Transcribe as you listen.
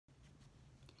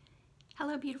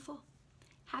Hello, beautiful.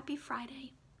 Happy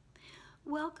Friday.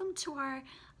 Welcome to our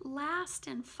last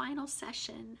and final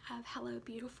session of Hello,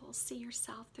 Beautiful. See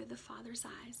yourself through the Father's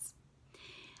eyes.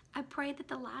 I pray that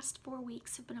the last 4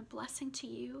 weeks have been a blessing to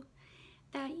you,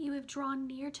 that you have drawn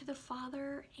near to the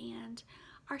Father and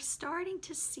are starting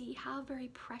to see how very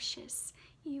precious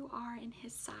you are in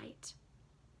His sight.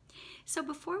 So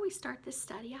before we start this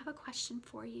study, I have a question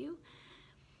for you.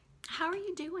 How are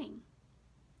you doing?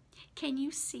 Can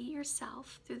you see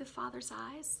yourself through the Father's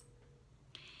eyes?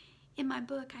 In my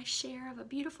book, I share of a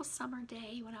beautiful summer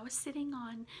day when I was sitting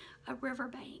on a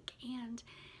riverbank, and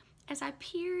as I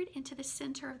peered into the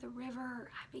center of the river,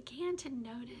 I began to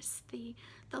notice the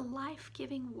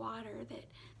life-giving water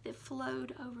that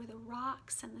flowed over the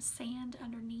rocks and the sand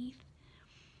underneath.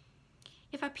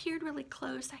 If I peered really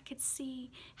close, I could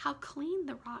see how clean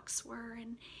the rocks were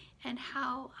and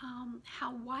how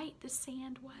white the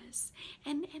sand was.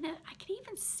 And I could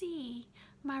even see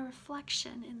my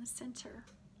reflection in the center.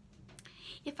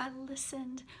 If I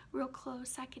listened real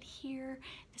close, I could hear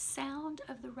the sound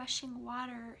of the rushing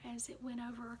water as it went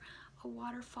over a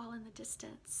waterfall in the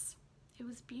distance. It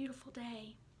was a beautiful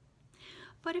day.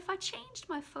 But if I changed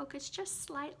my focus just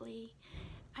slightly,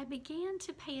 I began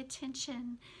to pay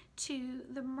attention to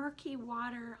the murky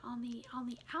water on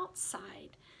the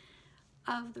outside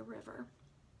of the river.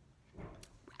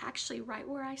 Actually, right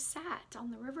where I sat on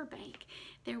the riverbank,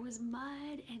 there was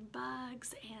mud and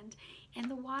bugs, and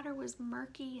the water was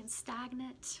murky and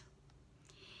stagnant.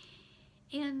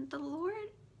 And the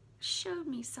Lord showed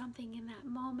me something in that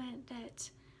moment that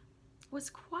was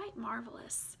quite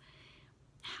marvelous.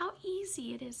 How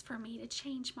easy it is for me to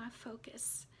change my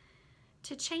focus,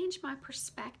 to change my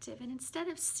perspective, and instead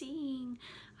of seeing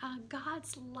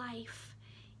God's life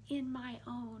in my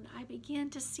own, I begin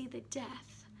to see the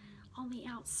death on the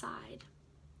outside.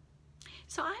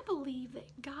 So I believe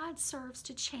that God serves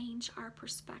to change our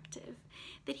perspective,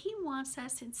 that He wants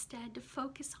us instead to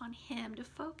focus on Him, to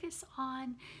focus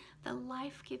on the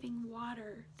life-giving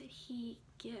water that He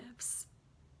gives.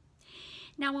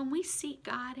 Now, when we seek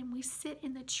God and we sit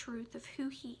in the truth of who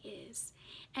He is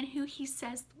and who He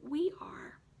says we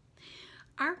are,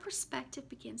 our perspective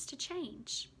begins to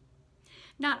change.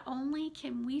 Not only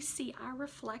can we see our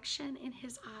reflection in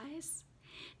His eyes,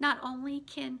 not only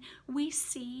can we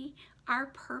see our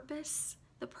purpose,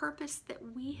 the purpose that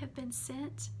we have been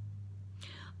sent,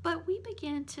 but we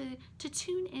begin to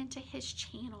tune into His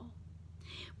channel.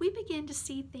 We begin to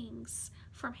see things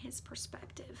from His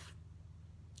perspective.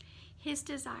 His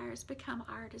desires become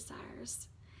our desires.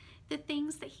 The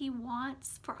things that He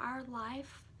wants for our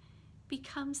life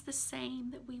becomes the same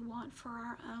that we want for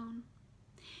our own.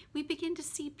 We begin to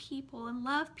see people and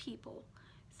love people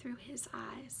through His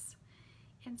eyes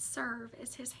and serve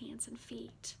as His hands and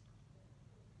feet.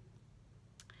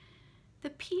 The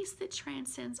peace that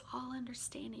transcends all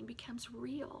understanding becomes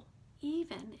real,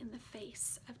 even in the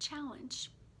face of challenge.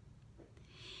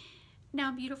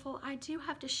 Now, beautiful, I do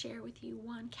have to share with you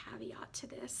one caveat to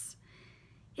this.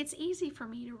 It's easy for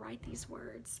me to write these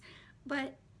words,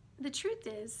 but the truth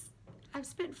is, I've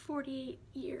spent 48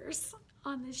 years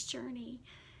on this journey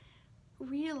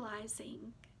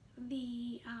realizing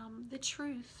the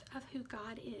truth of who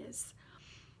God is.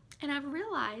 And I've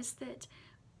realized that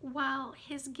while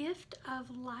His gift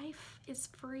of life is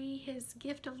free, His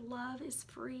gift of love is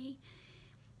free,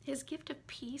 His gift of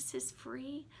peace is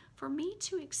free, for me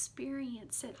to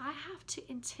experience it, I have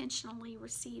to intentionally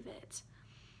receive it.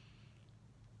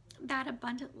 That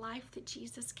abundant life that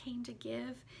Jesus came to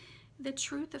give, the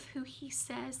truth of who He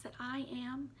says that I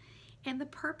am, and the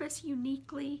purpose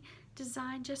uniquely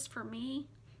designed just for me,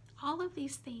 all of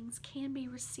these things can be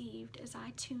received as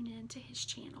I tune into His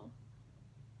channel.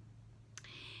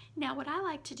 Now, what I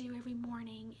like to do every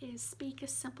morning is speak a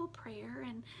simple prayer,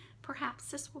 and perhaps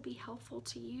this will be helpful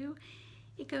to you.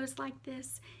 It goes like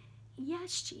this: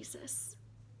 Yes, Jesus,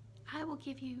 I will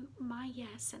give you my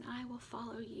yes, and I will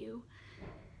follow you.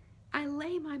 I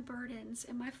lay my burdens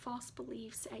and my false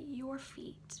beliefs at your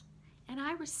feet, and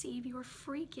I receive your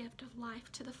free gift of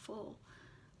life to the full.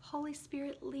 Holy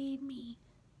Spirit, lead me,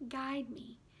 guide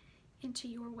me into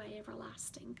your way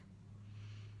everlasting.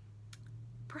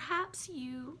 Perhaps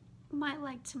you might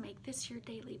like to make this your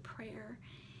daily prayer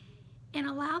and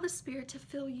allow the Spirit to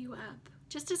fill you up.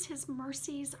 Just as His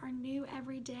mercies are new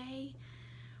every day,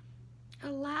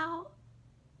 allow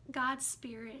God's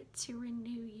Spirit to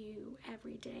renew you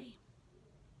every day.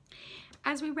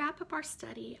 As we wrap up our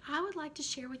study, I would like to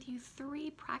share with you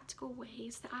 3 practical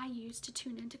ways that I use to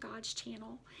tune into God's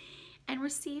channel and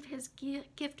receive His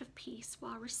gift of peace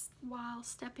while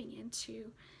stepping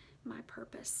into my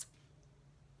purpose.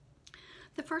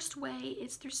 The first way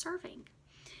is through serving.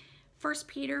 1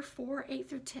 Peter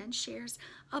 4:8-10 shares,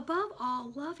 above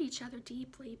all, love each other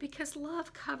deeply, because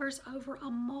love covers over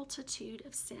a multitude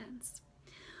of sins.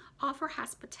 Offer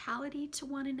hospitality to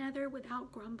one another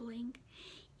without grumbling.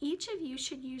 Each of you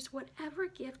should use whatever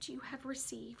gift you have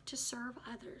received to serve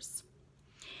others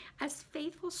as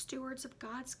faithful stewards of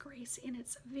God's grace in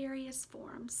its various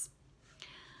forms.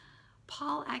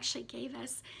 Paul actually gave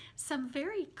us some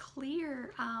very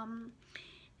clear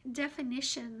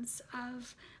definitions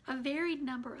of a varied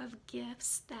number of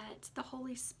gifts that the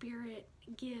Holy Spirit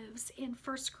gives in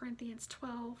 1 Corinthians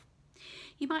 12.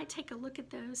 You might take a look at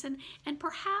those, and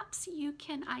perhaps you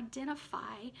can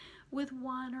identify with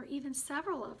one or even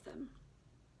several of them.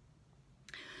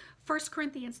 1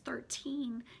 Corinthians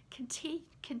 13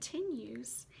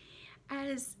 continues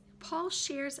as Paul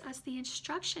shares us the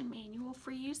instruction manual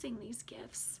for using these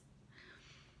gifts.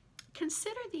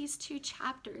 Consider these two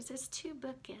chapters as two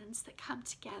bookends that come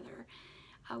together.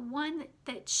 One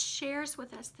that shares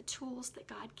with us the tools that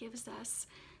God gives us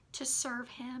to serve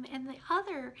Him, and the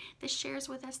other that shares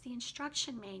with us the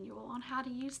instruction manual on how to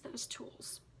use those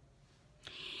tools.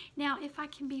 Now, if I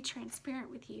can be transparent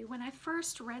with you, when I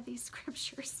first read these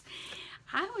scriptures,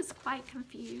 I was quite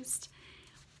confused.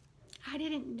 I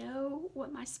didn't know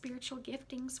what my spiritual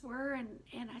giftings were,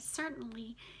 and I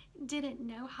certainly didn't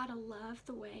know how to love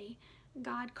the way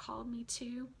God called me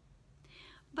to.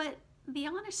 But the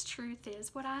honest truth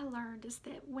is, what I learned is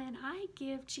that when I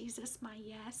give Jesus my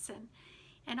yes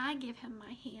and I give Him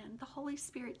my hand, the Holy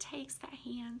Spirit takes that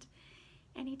hand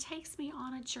and He takes me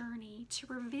on a journey to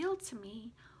reveal to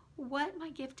me what my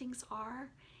giftings are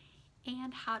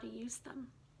and how to use them.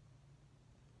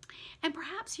 And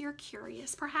perhaps you're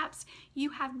curious, perhaps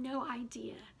you have no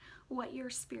idea what your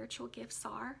spiritual gifts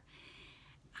are.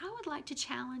 I would like to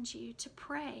challenge you to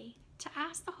pray, to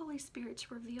ask the Holy Spirit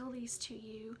to reveal these to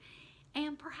you,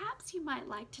 and perhaps you might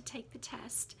like to take the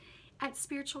test at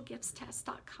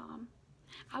spiritualgiftstest.com.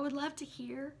 I would love to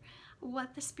hear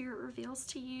what the Spirit reveals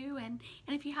to you, and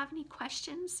if you have any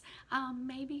questions,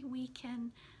 maybe we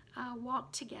can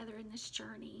walk together in this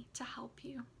journey to help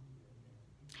you.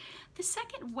 The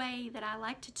second way that I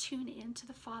like to tune into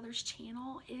the Father's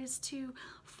channel is to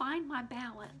find my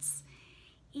balance.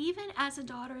 Even as a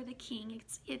daughter of the King,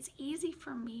 it's easy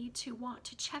for me to want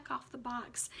to check off the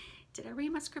box. Did I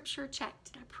read my scripture? Check.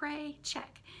 Did I pray?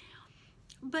 Check.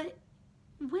 But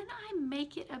when I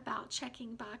make it about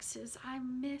checking boxes, I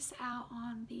miss out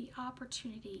on the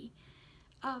opportunity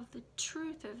of the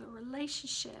truth of the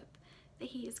relationship that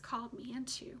He has called me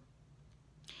into.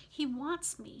 He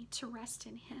wants me to rest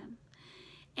in Him.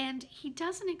 And He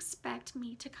doesn't expect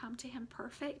me to come to Him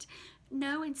perfect.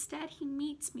 No, instead He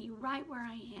meets me right where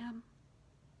I am.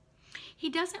 He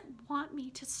doesn't want me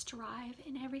to strive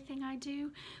in everything I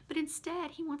do, but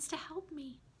instead He wants to help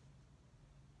me.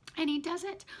 And He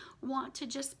doesn't want to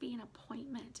just be an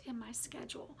appointment in my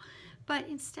schedule, but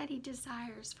instead He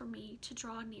desires for me to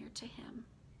draw near to Him.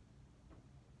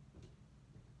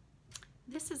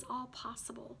 This is all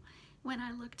possible when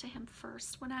I look to Him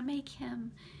first, when I make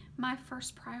Him my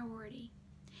first priority.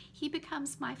 He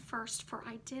becomes my first for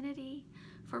identity,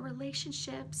 for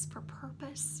relationships, for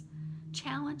purpose,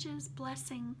 challenges,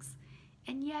 blessings,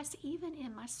 and yes, even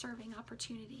in my serving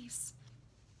opportunities.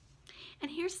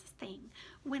 And here's the thing,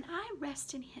 when I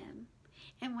rest in Him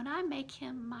and when I make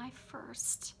Him my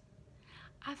first,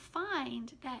 I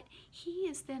find that He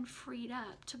is then freed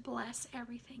up to bless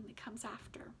everything that comes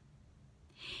after.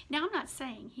 Now, I'm not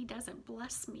saying He doesn't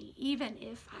bless me even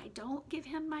if I don't give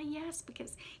Him my yes,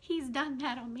 because He's done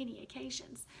that on many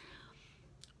occasions.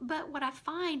 But what I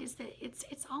find is that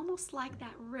it's almost like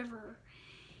that river.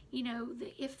 You know,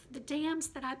 if the dams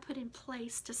that I put in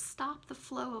place to stop the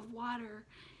flow of water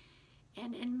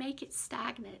and make it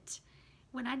stagnant,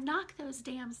 when I knock those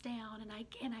dams down and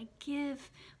I give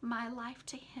my life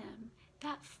to Him,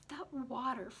 that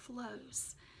water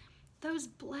flows. Those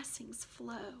blessings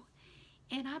flow.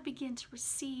 And I begin to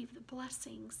receive the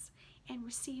blessings and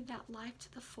receive that life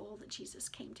to the full that Jesus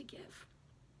came to give.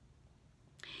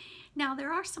 Now,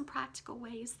 there are some practical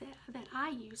ways that I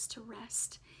use to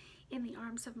rest in the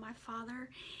arms of my Father.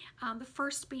 The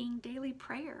first being daily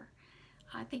prayer.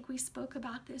 I think we spoke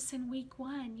about this in week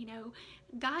 1. You know,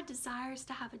 God desires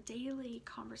to have a daily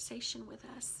conversation with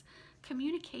us,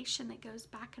 communication that goes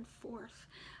back and forth.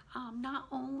 Not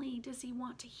only does He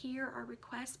want to hear our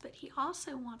requests, but He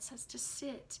also wants us to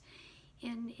sit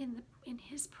in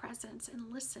His presence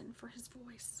and listen for His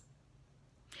voice.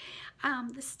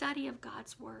 The study of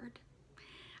God's Word.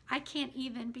 I can't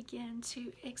even begin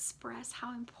to express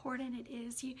how important it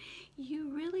is. You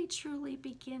really truly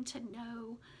begin to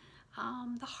know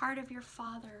the heart of your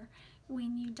Father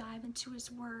when you dive into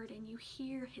His Word and you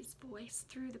hear His voice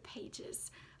through the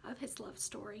pages of His love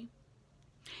story.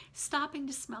 Stopping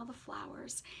to smell the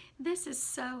flowers. This is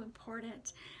so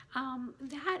important.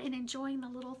 That and enjoying the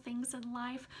little things in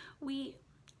life. We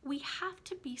have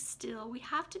to be still. We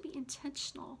have to be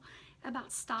intentional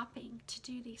about stopping to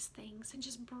do these things and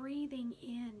just breathing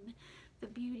in the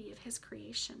beauty of His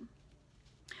creation.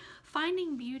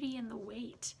 Finding beauty in the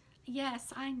wait.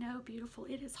 Yes, I know, beautiful.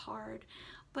 It is hard.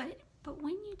 But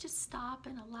when you just stop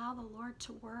and allow the Lord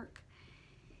to work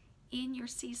in your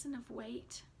season of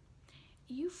wait,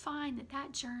 you find that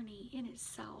that journey in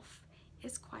itself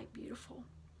is quite beautiful.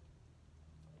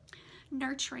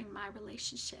 Nurturing my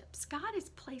relationships. God has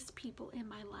placed people in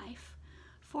my life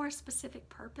for a specific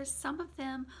purpose. Some of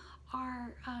them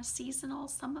are seasonal,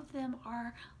 some of them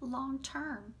are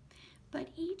long-term, but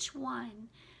each one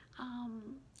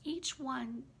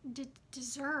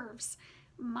deserves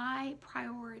my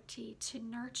priority to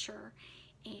nurture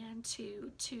and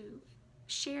to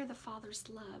share the Father's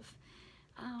love.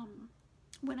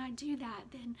 When I do that,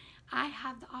 then I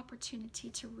have the opportunity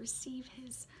to receive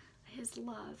His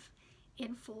love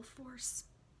in full force.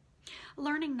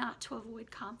 Learning not to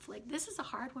avoid conflict. This is a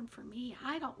hard one for me.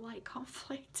 I don't like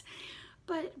conflict.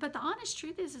 But the honest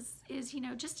truth is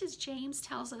just as James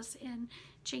tells us in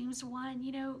James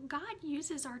 1, God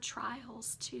uses our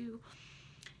trials to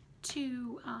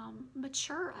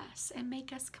mature us and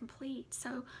make us complete.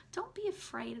 So don't be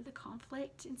afraid of the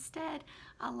conflict. Instead,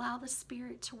 allow the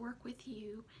Spirit to work with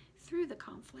you through the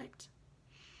conflict.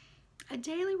 A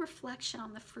daily reflection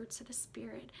on the fruits of the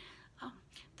Spirit.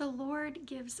 The Lord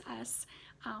gives us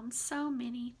so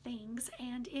many things,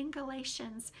 and in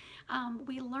Galatians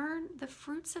we learn the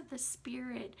fruits of the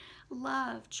Spirit: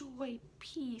 love, joy,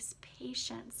 peace,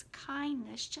 patience,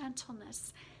 kindness,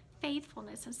 gentleness,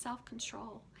 faithfulness, and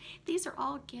self-control. These are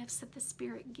all gifts that the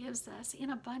Spirit gives us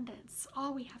in abundance.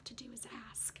 All we have to do is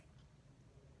ask.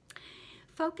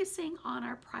 Focusing on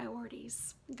our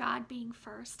priorities, God being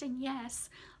first, and yes,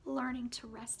 learning to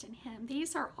rest in Him.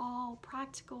 These are all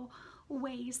practical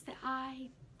ways that I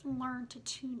learn to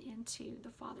tune into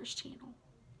the Father's channel.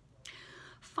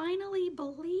 Finally,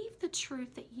 believe the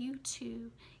truth that you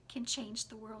too can change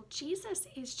the world. Jesus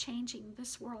is changing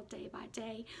this world day by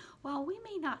day. While we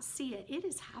may not see it, it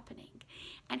is happening.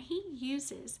 And He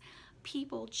uses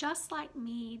people just like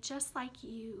me, just like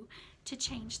you, to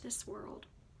change this world.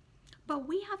 But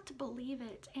we have to believe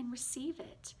it and receive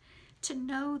it, to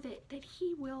know that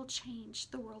He will change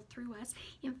the world through us.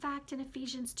 In fact, in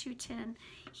Ephesians 2:10,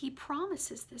 He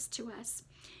promises this to us.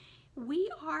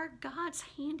 We are God's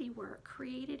handiwork,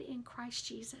 created in Christ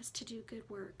Jesus to do good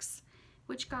works,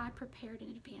 which God prepared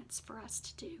in advance for us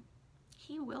to do.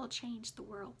 He will change the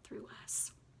world through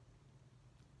us.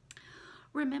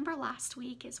 Remember last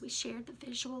week as we shared the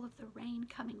visual of the rain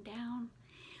coming down,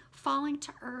 falling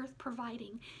to earth,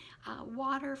 providing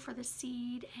water for the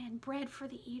seed and bread for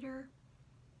the eater,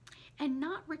 and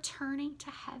not returning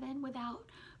to heaven without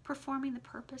performing the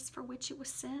purpose for which it was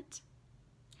sent?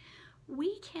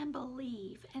 We can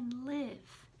believe and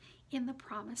live in the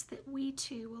promise that we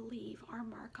too will leave our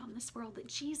mark on this world, that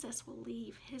Jesus will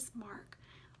leave His mark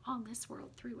on this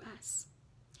world through us.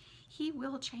 He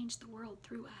will change the world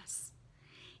through us.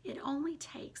 It only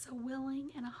takes a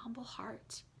willing and a humble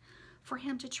heart for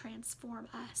Him to transform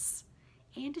us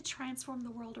and to transform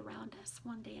the world around us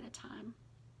one day at a time.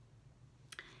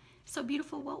 So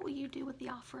beautiful, what will you do with the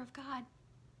offer of God?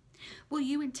 Will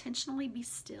you intentionally be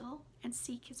still and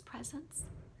seek His presence?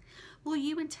 Will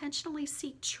you intentionally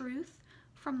seek truth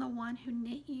from the one who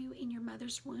knit you in your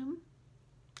mother's womb?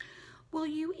 Will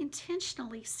you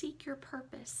intentionally seek your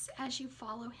purpose as you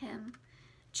follow Him,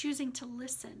 choosing to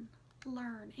listen,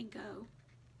 learn, and go?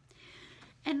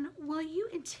 And will you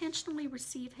intentionally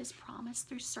receive His promise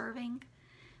through serving,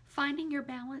 finding your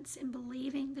balance in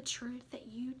believing the truth that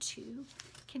you too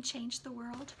can change the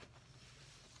world?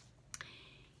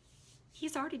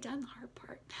 He's already done the hard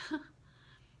part.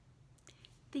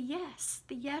 The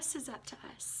yes is up to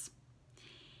us.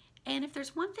 And if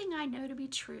there's one thing I know to be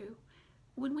true,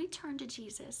 when we turn to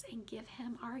Jesus and give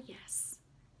Him our yes,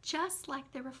 just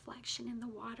like the reflection in the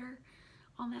water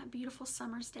on that beautiful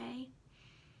summer's day,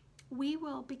 we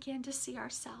will begin to see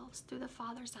ourselves through the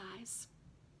Father's eyes,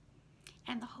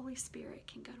 and the Holy Spirit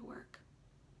can go to work.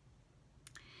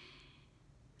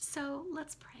 So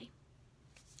let's pray.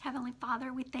 Heavenly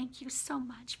Father, we thank You so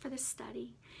much for this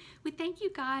study. We thank You,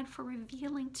 God, for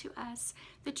revealing to us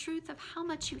the truth of how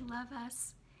much You love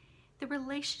us, the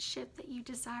relationship that You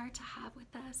desire to have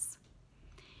with us.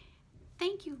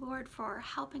 Thank You, Lord, for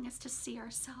helping us to see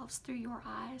ourselves through Your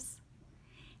eyes.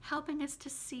 helping us to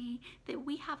see that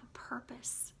we have a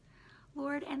purpose,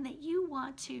 Lord, and that you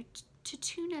want to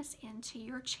tune us into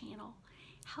your channel.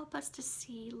 Help us to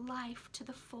see life to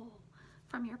the full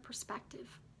from your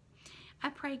perspective. I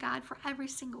pray, God, for every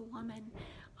single woman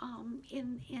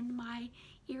in my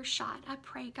earshot. I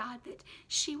pray, God, that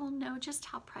she will know just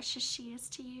how precious she is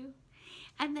to you,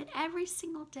 and that every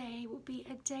single day will be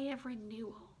a day of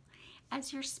renewal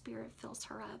as your Spirit fills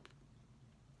her up.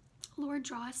 Lord,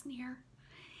 draw us near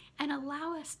and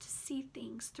allow us to see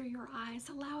things through your eyes.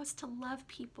 Allow us to love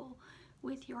people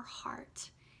with your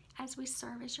heart as we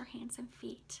serve as your hands and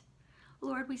feet.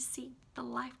 Lord, we seek the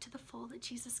life to the full that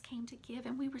Jesus came to give,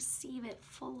 and we receive it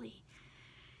fully.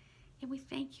 And we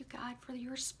thank you, God, for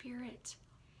your Spirit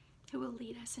who will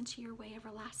lead us into your way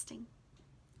everlasting.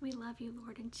 We love you,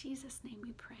 Lord. In Jesus' name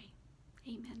we pray.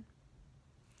 Amen.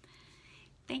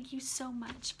 Thank you so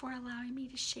much for allowing me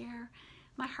to share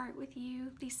my heart with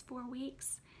you these 4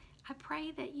 weeks. I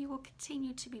pray that you will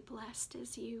continue to be blessed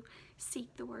as you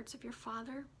seek the words of your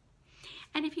Father.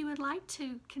 And if you would like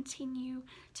to continue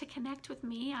to connect with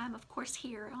me, I'm of course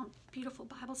here on Beautiful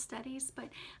Bible Studies, but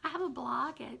I have a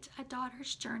blog at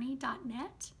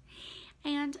adaughtersjourney.net.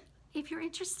 And if you're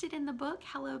interested in the book,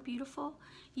 Hello Beautiful,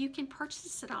 you can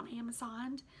purchase it on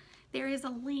Amazon. There is a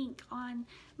link on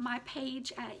my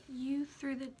page at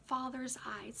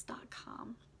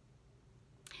youthroughthefatherseyes.com.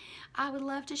 I would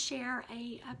love to share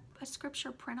a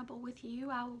scripture printable with you.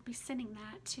 I will be sending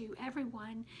that to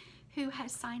everyone who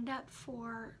has signed up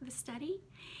for the study.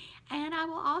 And I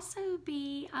will also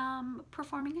be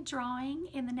performing a drawing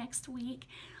in the next week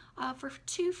for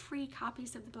 2 free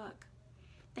copies of the book.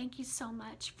 Thank you so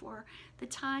much for the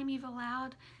time you've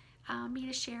allowed me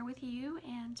to share with you,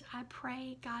 and I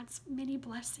pray God's many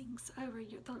blessings over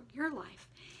your life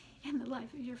and the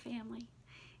life of your family.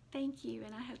 Thank you,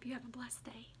 and I hope you have a blessed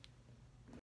day.